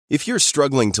If you're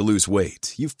struggling to lose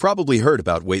weight, you've probably heard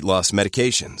about weight loss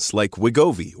medications like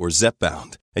Wegovy or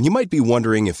Zepbound, and you might be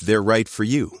wondering if they're right for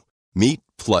you. Meet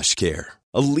PlushCare,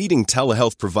 a leading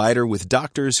telehealth provider with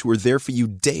doctors who are there for you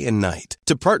day and night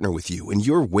to partner with you in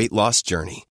your weight loss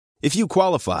journey. If you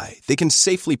qualify, they can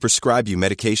safely prescribe you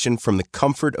medication from the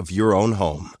comfort of your own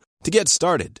home. To get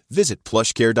started, visit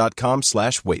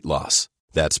plushcare.com/weightloss.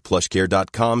 That's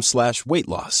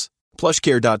plushcare.com/weightloss.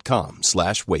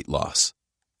 plushcare.com/weightloss.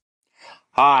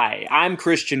 Hi, I'm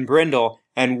Christian Brindle,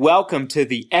 and welcome to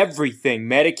the Everything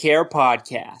Medicare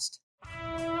podcast.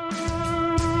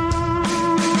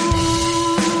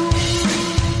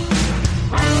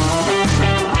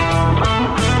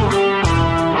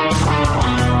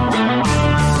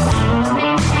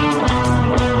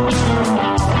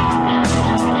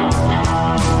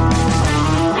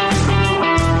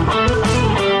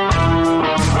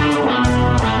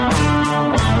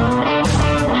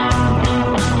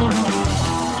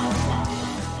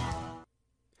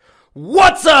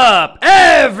 What's up,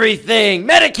 Everything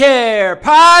Medicare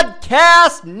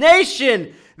Podcast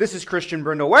Nation? This is Christian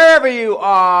Brindle, wherever you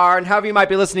are and however you might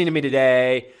be listening to me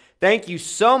today. Thank you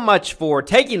so much for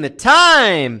taking the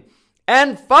time.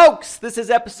 And folks, this is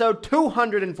episode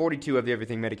 242 of the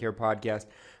Everything Medicare Podcast.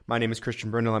 My name is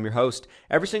Christian Brindle. I'm your host.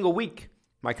 Every single week,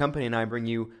 my company and I bring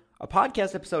you a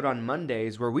podcast episode on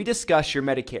Mondays where we discuss your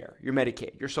Medicare, your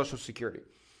Medicaid, your Social Security,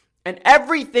 and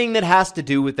everything that has to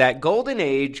do with that golden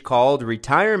age called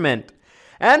retirement.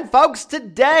 And folks,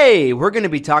 today we're going to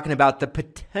be talking about the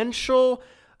potential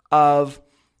of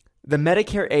the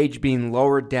Medicare age being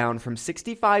lowered down from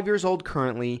 65 years old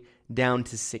currently down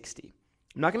to 60.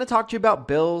 I'm not going to talk to you about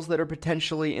bills that are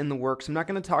potentially in the works. I'm not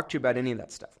going to talk to you about any of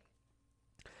that stuff.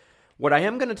 What I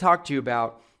am going to talk to you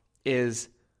about is,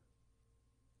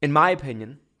 in my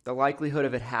opinion, the likelihood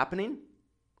of it happening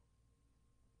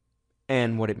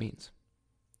and what it means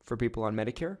for people on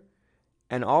Medicare,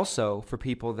 and also for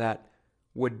people that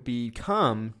would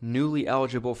become newly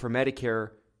eligible for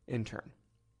Medicare in turn.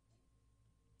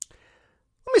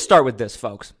 Let me start with this,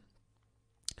 folks.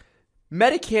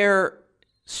 Medicare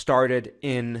started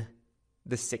in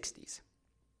the 60s.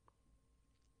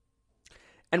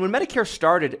 And when Medicare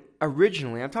started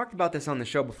originally, I've talked about this on the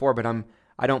show before, but I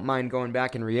don't mind going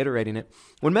back and reiterating it.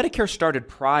 When Medicare started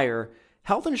prior,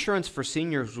 health insurance for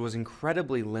seniors was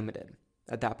incredibly limited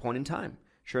at that point in time.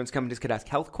 Insurance companies could ask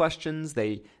health questions.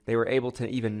 They were able to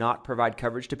even not provide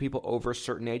coverage to people over a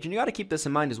certain age. And you got to keep this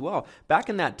in mind as well. Back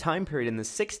in that time period in the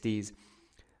 60s,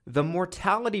 the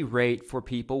mortality rate for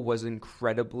people was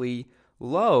incredibly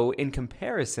low in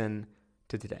comparison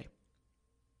to today.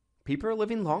 People are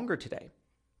living longer today.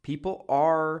 People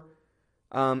are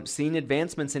seeing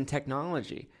advancements in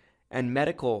technology and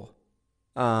medical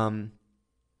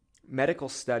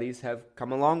studies have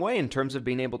come a long way in terms of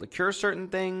being able to cure certain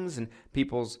things, and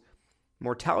people's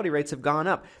mortality rates have gone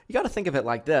up. You got to think of it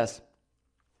like this.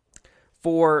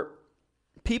 For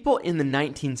people in the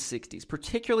 1960s,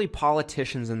 particularly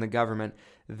politicians in the government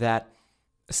that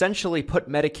essentially put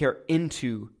Medicare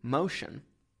into motion,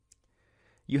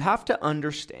 you have to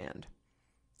understand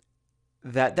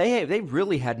that they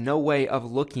really had no way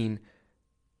of looking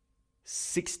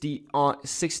 60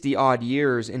 odd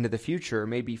years into the future,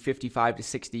 maybe 55 to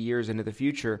 60 years into the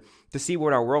future, to see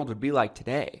what our world would be like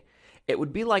today. It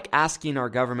would be like asking our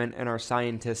government and our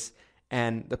scientists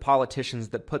and the politicians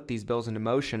that put these bills into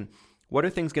motion, what are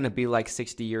things going to be like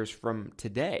 60 years from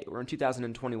today? We're in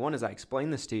 2021 as I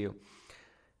explain this to you.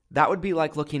 That would be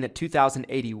like looking at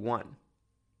 2081,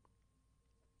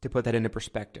 to put that into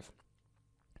perspective.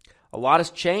 A lot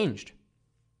has changed.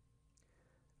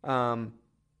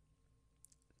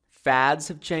 Fads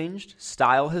have changed,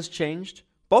 style has changed,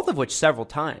 both of which several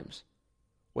times.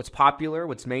 What's popular,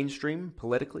 what's mainstream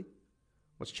politically,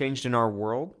 what's changed in our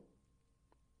world.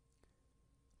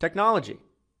 Technology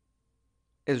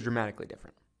is dramatically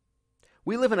different.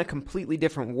 We live in a completely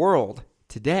different world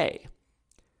today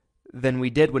than we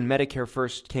did when Medicare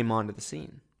first came onto the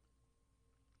scene.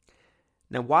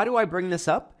 Now, why do I bring this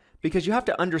up? Because you have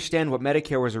to understand what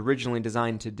Medicare was originally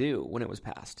designed to do when it was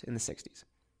passed in the 60s.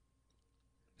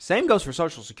 Same goes for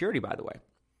Social Security, by the way.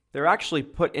 They're actually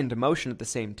put into motion at the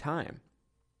same time.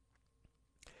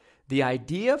 The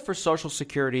idea for Social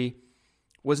Security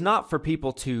was not for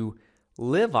people to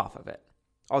live off of it,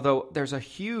 although there's a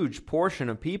huge portion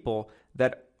of people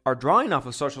that are drawing off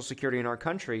of Social Security in our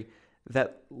country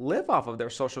that live off of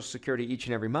their Social Security each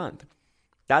and every month.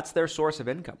 That's their source of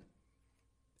income.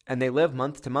 And they live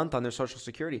month to month on their Social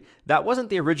Security. That wasn't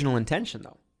the original intention,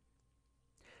 though.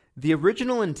 The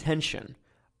original intention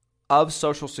of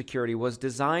Social Security was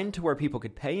designed to where people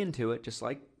could pay into it, just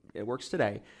like it works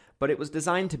today, but it was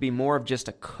designed to be more of just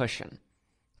a cushion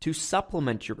to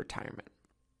supplement your retirement.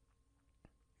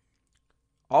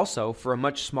 Also, for a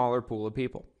much smaller pool of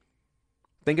people.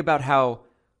 Think about how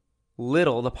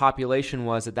little the population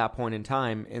was at that point in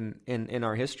time in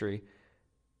our history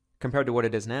compared to what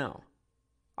it is now.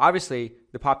 Obviously,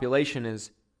 the population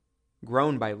is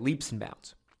grown by leaps and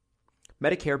bounds.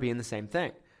 Medicare being the same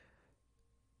thing.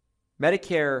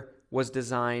 Medicare was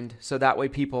designed so that way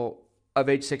people of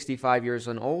age 65 years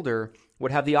and older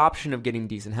would have the option of getting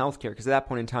decent health care, because at that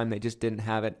point in time, they just didn't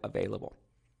have it available.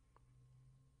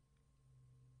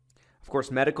 Of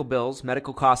course, medical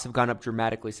costs have gone up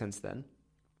dramatically since then.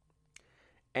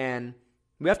 And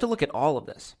we have to look at all of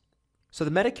this. So the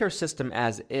Medicare system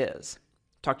as is,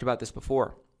 talked about this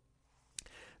before.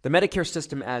 The Medicare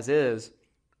system as is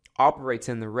operates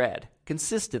in the red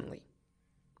consistently,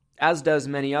 as does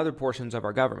many other portions of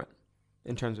our government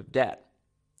in terms of debt.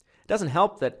 It doesn't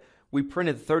help that we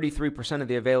printed 33% of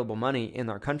the available money in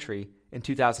our country in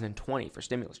 2020 for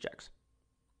stimulus checks.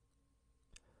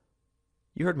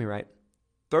 You heard me right.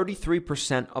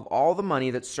 33% of all the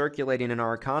money that's circulating in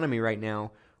our economy right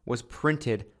now was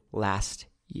printed last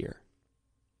year.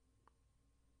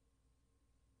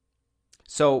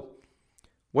 So,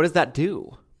 what does that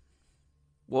do?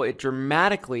 Well, it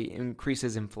dramatically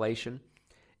increases inflation.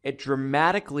 It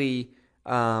dramatically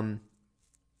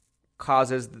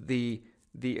causes the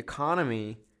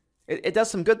economy. It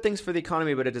does some good things for the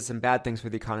economy, but it does some bad things for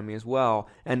the economy as well.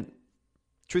 And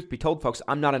truth be told, folks,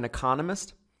 I'm not an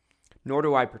economist, nor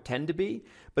do I pretend to be,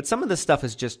 but some of this stuff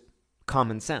is just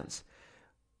common sense.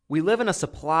 We live in a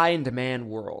supply and demand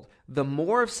world. The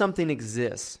more of something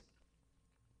exists,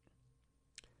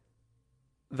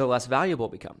 the less valuable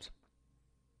it becomes.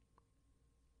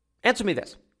 Answer me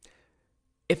this.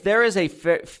 If there is a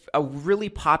really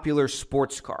popular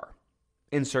sports car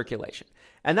in circulation,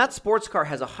 and that sports car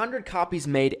has 100 copies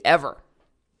made ever,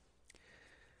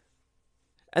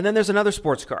 and then there's another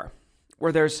sports car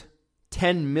where there's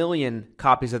 10 million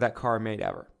copies of that car made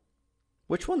ever,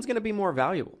 which one's going to be more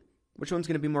valuable? Which one's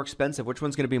going to be more expensive? Which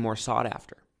one's going to be more sought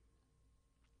after?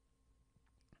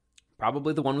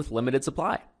 Probably the one with limited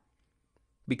supply,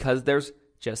 because there's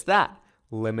just that,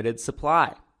 limited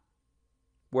supply.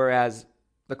 Whereas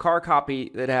the car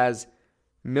copy that has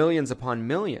millions upon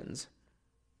millions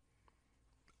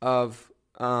of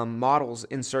models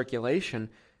in circulation,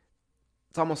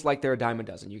 it's almost like they're a dime a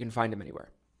dozen. You can find them anywhere,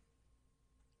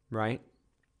 right?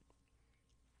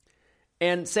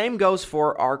 And same goes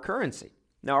for our currency.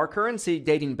 Now, our currency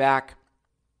dating back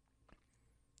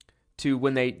to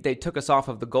when they took us off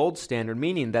of the gold standard,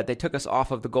 meaning that they took us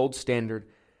off of the gold standard,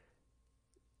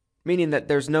 meaning that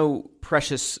there's no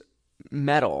precious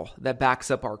metal that backs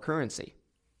up our currency.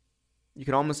 You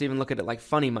can almost even look at it like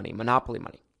funny money, monopoly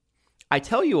money. I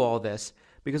tell you all this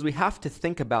because we have to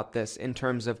think about this in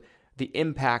terms of the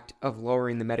impact of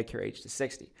lowering the Medicare age to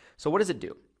 60. So what does it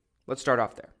do? Let's start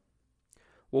off there.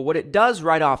 Well, what it does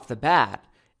right off the bat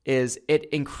is it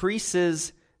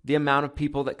increases the amount of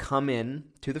people that come in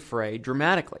to the fray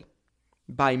dramatically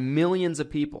by millions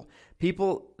of people.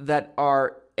 People that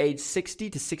are age 60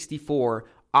 to 64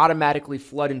 automatically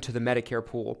flood into the Medicare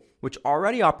pool, which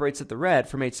already operates at the red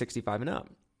from age 65 and up.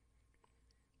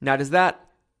 Now, does that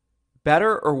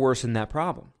better or worsen that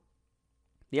problem?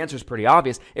 The answer is pretty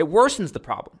obvious. It worsens the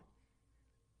problem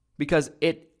because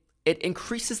it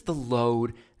increases the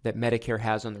load that Medicare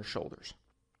has on their shoulders.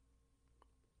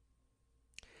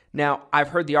 Now, I've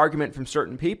heard the argument from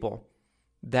certain people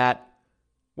that,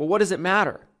 well, what does it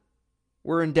matter?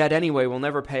 We're in debt anyway. We'll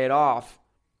never pay it off.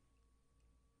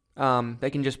 They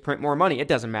can just print more money. It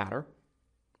doesn't matter.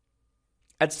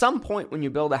 At some point when you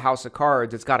build a house of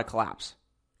cards, it's got to collapse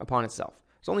upon itself.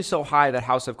 It's only so high that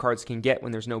house of cards can get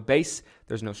when there's no base,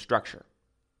 there's no structure.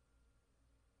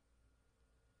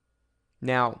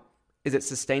 Now, is it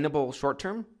sustainable short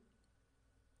term?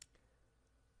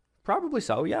 Probably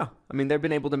so, yeah. I mean, they've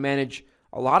been able to manage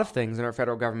a lot of things in our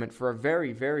federal government for a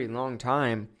very, very long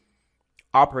time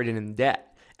operating in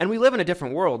debt. And we live in a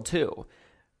different world, too.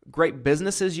 Great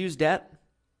businesses use debt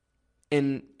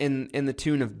in the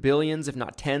tune of billions, if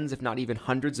not tens, if not even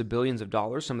hundreds of billions of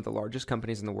dollars, some of the largest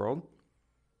companies in the world,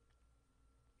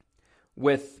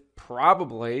 with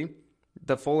probably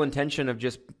the full intention of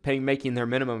just making their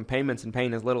minimum payments and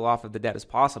paying as little off of the debt as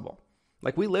possible.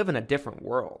 Like, we live in a different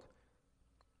world.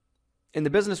 In the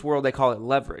business world, they call it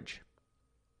leverage.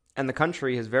 And the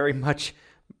country has very much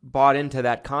bought into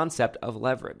that concept of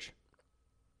leverage.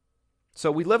 So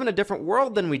we live in a different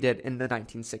world than we did in the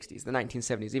 1960s, the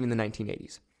 1970s, even the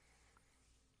 1980s.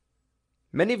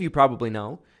 Many of you probably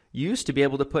know you used to be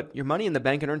able to put your money in the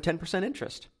bank and earn 10%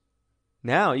 interest.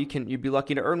 Now you'd be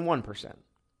lucky to earn 1%.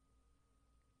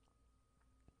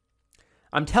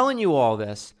 I'm telling you all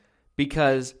this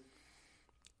because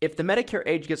if the Medicare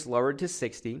age gets lowered to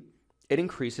 60, it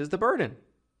increases the burden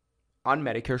on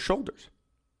Medicare's shoulders.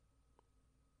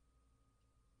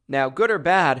 Now, good or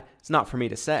bad, it's not for me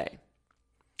to say.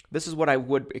 This is what I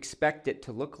would expect it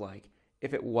to look like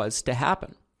if it was to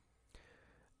happen.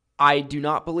 I do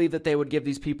not believe that they would give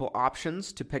these people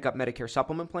options to pick up Medicare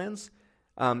supplement plans.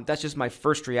 That's just my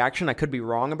first reaction. I could be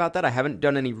wrong about that. I haven't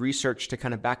done any research to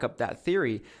kind of back up that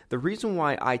theory. The reason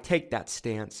why I take that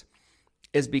stance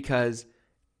is because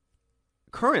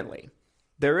currently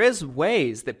there is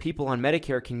ways that people on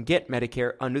Medicare can get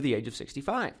Medicare under the age of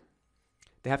 65.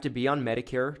 They have to be on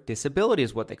Medicare disability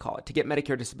is what they call it. To get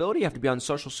Medicare disability, you have to be on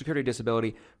Social Security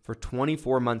disability for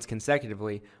 24 months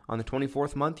consecutively. On the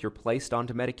 24th month, you're placed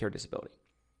onto Medicare disability.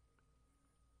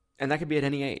 And that could be at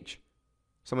any age.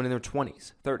 Someone in their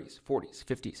 20s, 30s, 40s,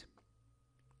 50s.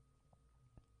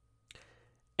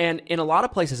 And in a lot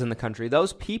of places in the country,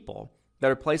 those people that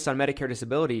are placed on Medicare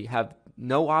disability have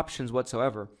no options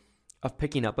whatsoever of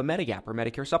picking up a Medigap or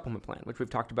Medicare supplement plan, which we've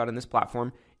talked about in this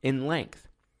platform in length.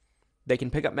 They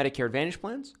can pick up Medicare Advantage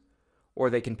plans,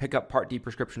 or they can pick up Part D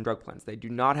prescription drug plans. They do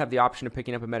not have the option of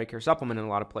picking up a Medicare supplement in a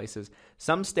lot of places.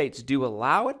 Some states do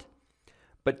allow it,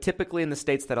 but typically in the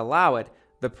states that allow it,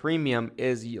 the premium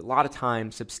is a lot of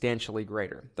times substantially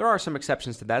greater. There are some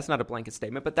exceptions to that. It's not a blanket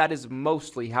statement, but that is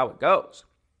mostly how it goes.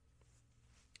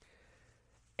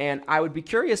 And I would be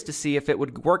curious to see if it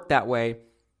would work that way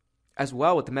as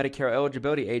well with the Medicare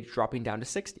eligibility age dropping down to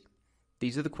 60.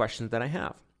 These are the questions that I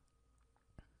have.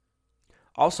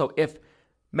 Also, if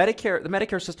the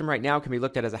Medicare system right now can be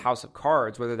looked at as a house of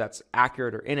cards, whether that's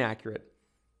accurate or inaccurate,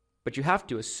 but you have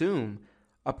to assume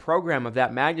a program of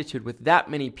that magnitude with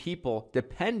that many people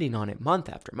depending on it month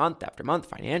after month after month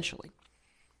financially.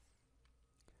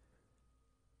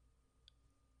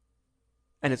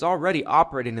 And it's already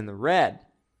operating in the red.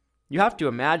 You have to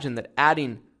imagine that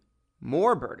adding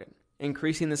more burden,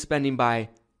 increasing the spending by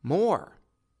more,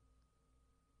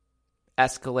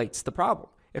 escalates the problem.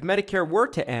 If Medicare were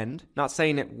to end, not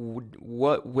saying it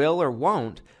will or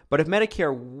won't, but if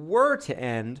Medicare were to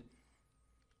end,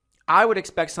 I would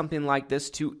expect something like this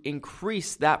to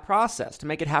increase that process, to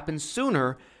make it happen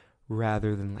sooner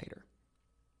rather than later.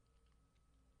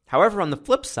 However, on the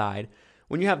flip side,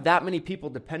 when you have that many people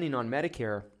depending on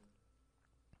Medicare,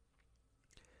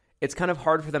 it's kind of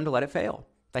hard for them to let it fail.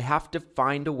 They have to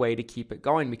find a way to keep it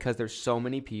going because there's so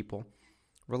many people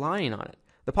relying on it.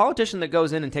 The politician that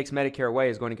goes in and takes Medicare away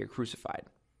is going to get crucified.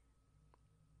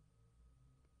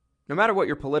 No matter what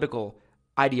your political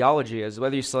ideology is,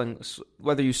 whether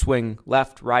you swing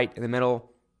left, right, in the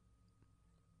middle,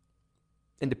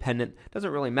 independent,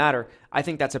 doesn't really matter. I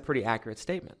think that's a pretty accurate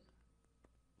statement.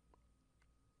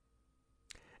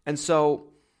 And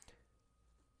so,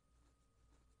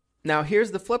 now here's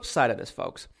the flip side of this,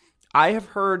 folks. I have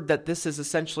heard that this is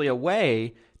essentially a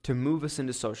way to move us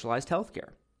into socialized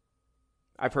healthcare.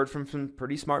 I've heard from some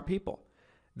pretty smart people.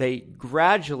 They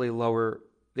gradually lower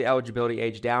the eligibility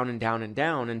age down and down and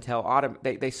down until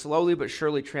they slowly but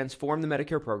surely transform the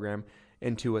Medicare program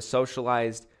into a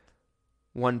socialized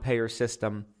one-payer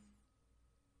system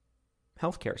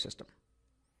healthcare system.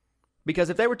 Because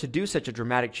if they were to do such a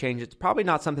dramatic change, it's probably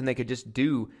not something they could just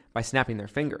do by snapping their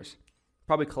fingers.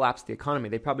 Probably collapse the economy.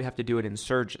 They probably have to do it in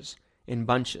surges, in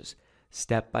bunches,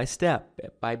 step by step,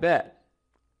 bit by bit.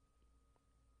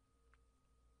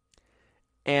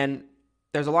 And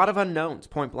there's a lot of unknowns,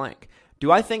 point blank.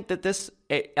 Do I think that this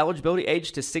eligibility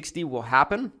age to 60 will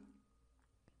happen?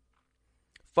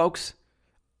 Folks,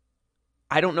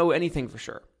 I don't know anything for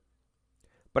sure.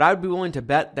 But I would be willing to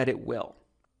bet that it will.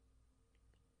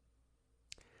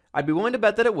 I'd be willing to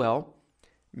bet that it will,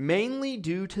 mainly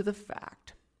due to the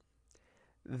fact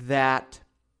that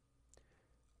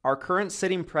our current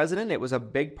sitting president, it was a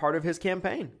big part of his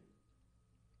campaign.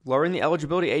 Lowering the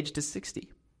eligibility age to 60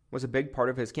 was a big part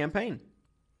of his campaign.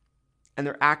 And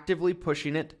they're actively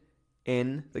pushing it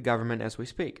in the government as we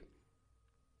speak.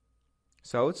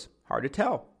 So it's hard to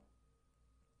tell.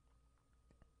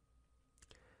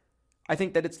 I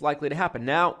think that it's likely to happen.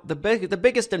 Now, the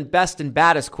biggest and best and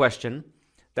baddest question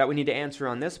that we need to answer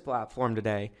on this platform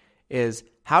today is,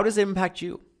 how does it impact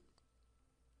you?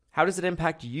 How does it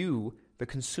impact you, the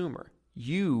consumer?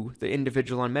 You, the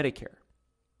individual on Medicare?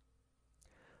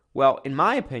 Well, in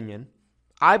my opinion,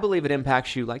 I believe it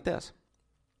impacts you like this.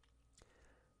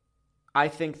 I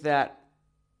think that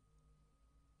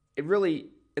it really,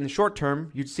 in the short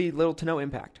term, you'd see little to no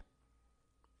impact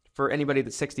for anybody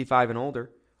that's 65 and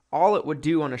older. All it would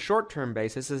do on a short-term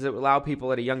basis is it would allow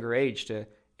people at a younger age to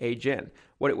age in.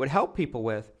 What it would help people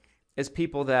with is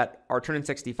people that are turning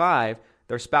 65,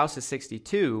 their spouse is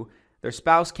 62, their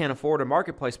spouse can't afford a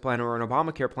marketplace plan or an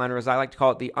Obamacare plan, or as I like to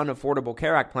call it, the Unaffordable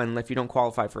Care Act plan if you don't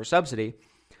qualify for a subsidy.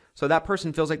 So that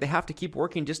person feels like they have to keep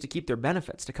working just to keep their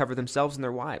benefits, to cover themselves and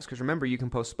their wives. Because remember, you can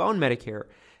postpone Medicare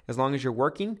as long as you're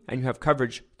working and you have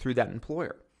coverage through that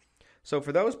employer. So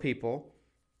for those people,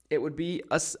 it would be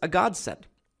a godsend.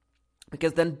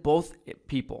 Because then both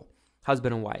people,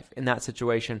 husband and wife, in that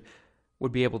situation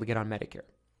would be able to get on Medicare.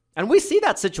 And we see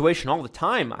that situation all the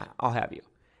time, I'll have you.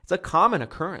 It's a common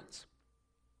occurrence.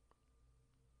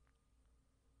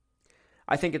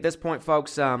 I think at this point,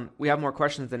 folks, we have more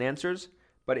questions than answers.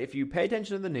 But if you pay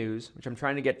attention to the news, which I'm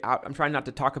trying to get out, I'm trying not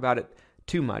to talk about it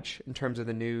too much in terms of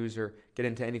the news or get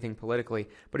into anything politically.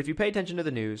 But if you pay attention to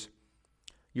the news,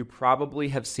 you probably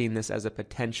have seen this as a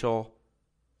potential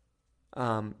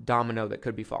domino that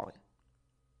could be falling.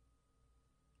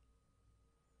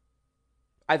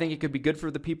 I think it could be good for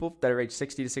the people that are age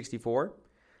 60 to 64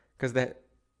 because the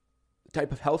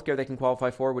type of healthcare they can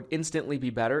qualify for would instantly be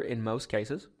better in most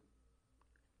cases.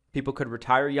 People could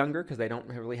retire younger because they don't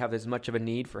really have as much of a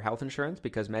need for health insurance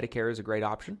because Medicare is a great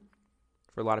option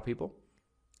for a lot of people.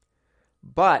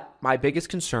 But my biggest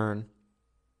concern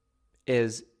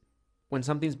is when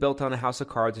something's built on a house of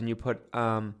cards and you put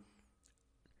and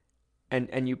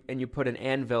you put an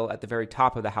anvil at the very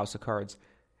top of the house of cards,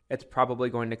 it's probably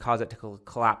going to cause it to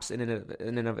collapse in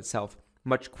and of itself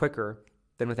much quicker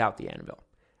than without the anvil.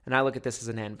 And I look at this as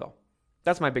an anvil.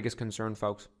 That's my biggest concern,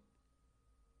 folks.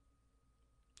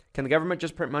 Can the government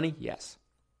just print money? Yes.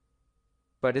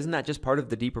 But isn't that just part of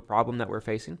the deeper problem that we're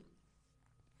facing?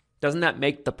 Doesn't that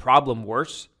make the problem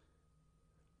worse?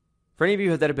 For any of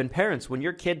you that have been parents, when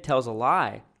your kid tells a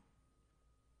lie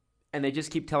and they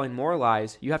just keep telling more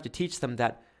lies, you have to teach them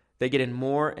that they get in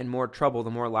more and more trouble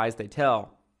the more lies they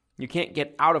tell. You can't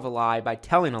get out of a lie by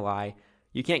telling a lie.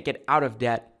 You can't get out of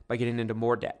debt by getting into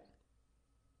more debt.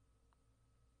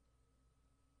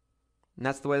 And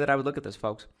that's the way that I would look at this,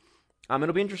 folks.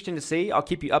 It'll be interesting to see. I'll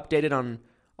keep you updated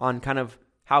on kind of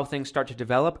how things start to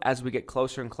develop as we get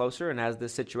closer and closer and as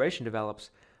this situation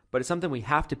develops. But it's something we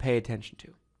have to pay attention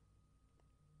to.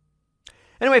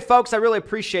 Anyway, folks, I really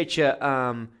appreciate you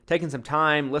taking some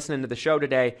time listening to the show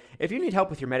today. If you need help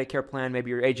with your Medicare plan, maybe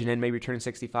you're aging in, maybe you're turning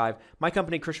 65, my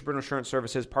company, Christian Brindle Insurance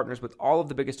Services, partners with all of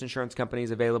the biggest insurance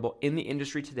companies available in the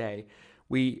industry today.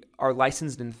 We are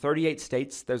licensed in 38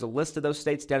 states. There's a list of those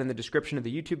states down in the description of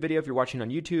the YouTube video if you're watching on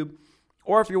YouTube.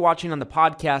 Or if you're watching on the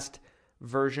podcast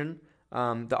version,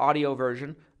 the audio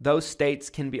version, those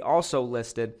states can be also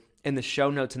listed in the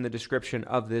show notes in the description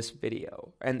of this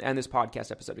video and this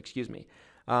podcast episode, excuse me.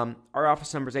 Our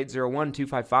office number is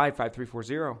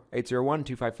 801-255-5340,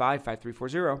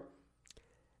 801-255-5340.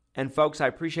 And folks, I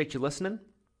appreciate you listening.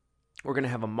 We're going to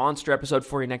have a monster episode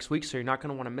for you next week, so you're not going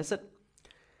to want to miss it.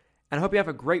 And I hope you have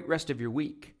a great rest of your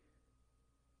week.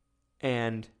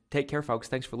 And take care, folks.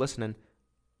 Thanks for listening.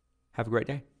 Have a great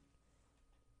day.